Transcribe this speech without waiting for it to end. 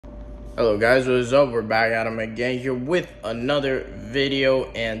Hello guys, what is up? We're back at 'em again here with another video,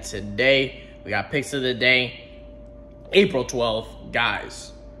 and today we got picks of the day, April 12th.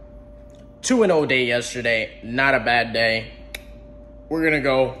 Guys, 2-0 day yesterday, not a bad day. We're gonna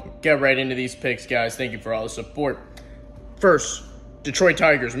go get right into these picks, guys. Thank you for all the support. First, Detroit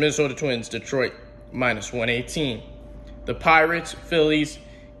Tigers, Minnesota Twins, Detroit -118. The Pirates, Phillies,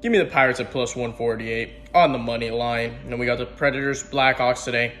 give me the Pirates at +148 on the money line. And then we got the Predators, Blackhawks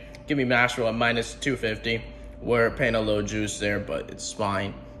today. Give me Nashville at -250. We're paying a low juice there, but it's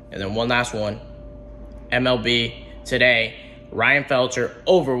fine. And then one last one. MLB today. Ryan Felcher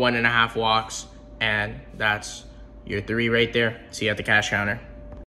over 1.5 walks. And that's your 3 right there. See you at the cash counter.